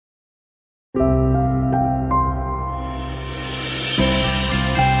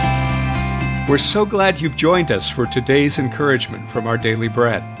We're so glad you've joined us for today's encouragement from our Daily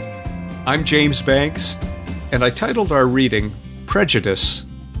Bread. I'm James Banks, and I titled our reading, Prejudice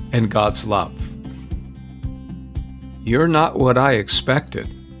and God's Love. You're not what I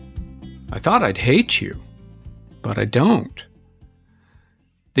expected. I thought I'd hate you, but I don't.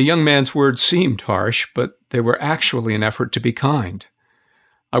 The young man's words seemed harsh, but they were actually an effort to be kind.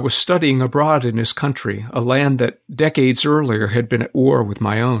 I was studying abroad in his country, a land that decades earlier had been at war with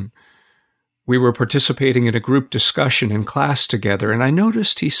my own. We were participating in a group discussion in class together, and I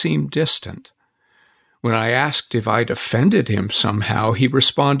noticed he seemed distant. When I asked if I'd offended him somehow, he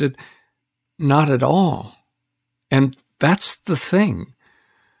responded, "Not at all." And that's the thing.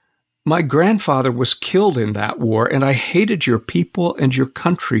 My grandfather was killed in that war, and I hated your people and your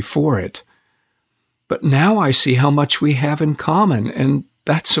country for it. But now I see how much we have in common, and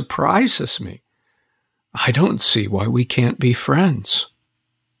that surprises me. I don't see why we can't be friends.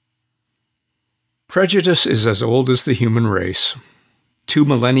 Prejudice is as old as the human race. 2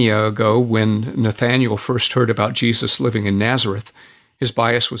 millennia ago, when Nathanael first heard about Jesus living in Nazareth, his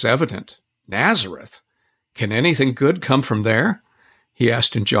bias was evident. Nazareth? Can anything good come from there? He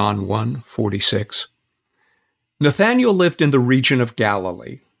asked in John 1:46. Nathanael lived in the region of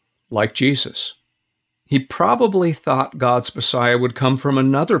Galilee, like Jesus. He probably thought God's Messiah would come from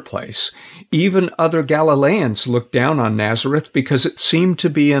another place. Even other Galileans looked down on Nazareth because it seemed to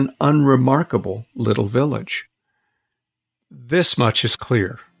be an unremarkable little village. This much is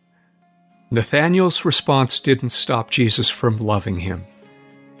clear. Nathanael's response didn't stop Jesus from loving him,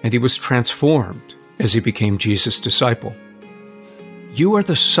 and he was transformed as he became Jesus' disciple. "You are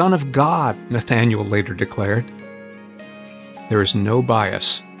the Son of God," Nathanael later declared. There is no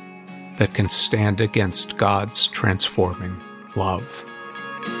bias that can stand against God's transforming love.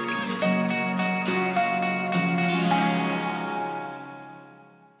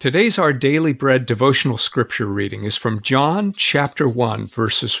 Today's Our Daily Bread devotional scripture reading is from John chapter 1,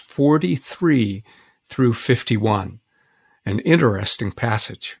 verses 43 through 51, an interesting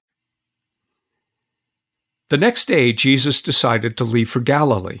passage. The next day, Jesus decided to leave for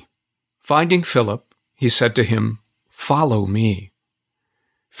Galilee. Finding Philip, he said to him, "Follow me."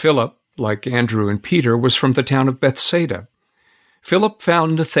 Philip, like Andrew and Peter, was from the town of Bethsaida. Philip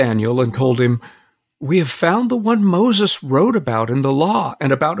found Nathanael and told him, "We have found the one Moses wrote about in the law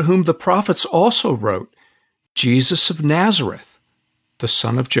and about whom the prophets also wrote, Jesus of Nazareth, the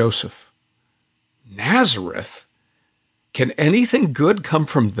son of Joseph." "Nazareth? Can anything good come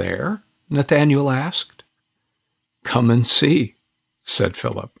from there?" Nathanael asked. "Come and see," said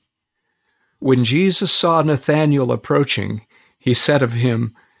Philip. When Jesus saw Nathanael approaching, he said of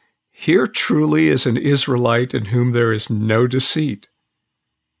him, "Here truly is an Israelite in whom there is no deceit."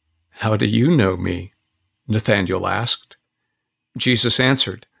 "How do you know me?" Nathanael asked. Jesus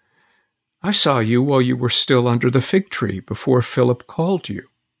answered, "I saw you while you were still under the fig tree before Philip called you."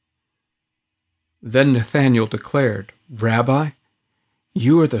 Then Nathanael declared, "Rabbi,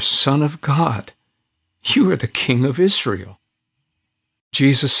 you are the Son of God. You are the King of Israel."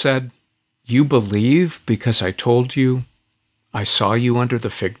 Jesus said, "You believe because I told you I saw you under the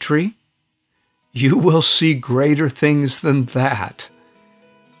fig tree? You will see greater things than that."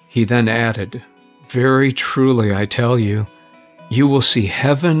 He then added, "Very truly I tell you, you will see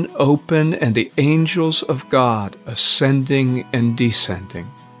heaven open and the angels of God ascending and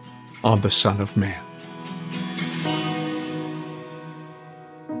descending on the Son of Man."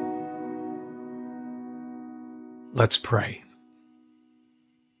 Let's pray.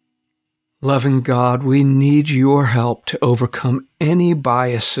 Loving God, we need your help to overcome any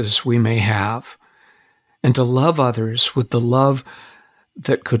biases we may have and to love others with the love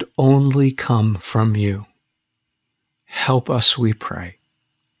that could only come from you. Help us, we pray.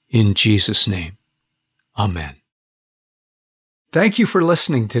 In Jesus' name, amen. Thank you for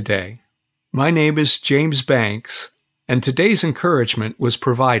listening today. My name is James Banks, and today's encouragement was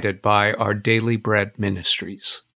provided by our Daily Bread Ministries.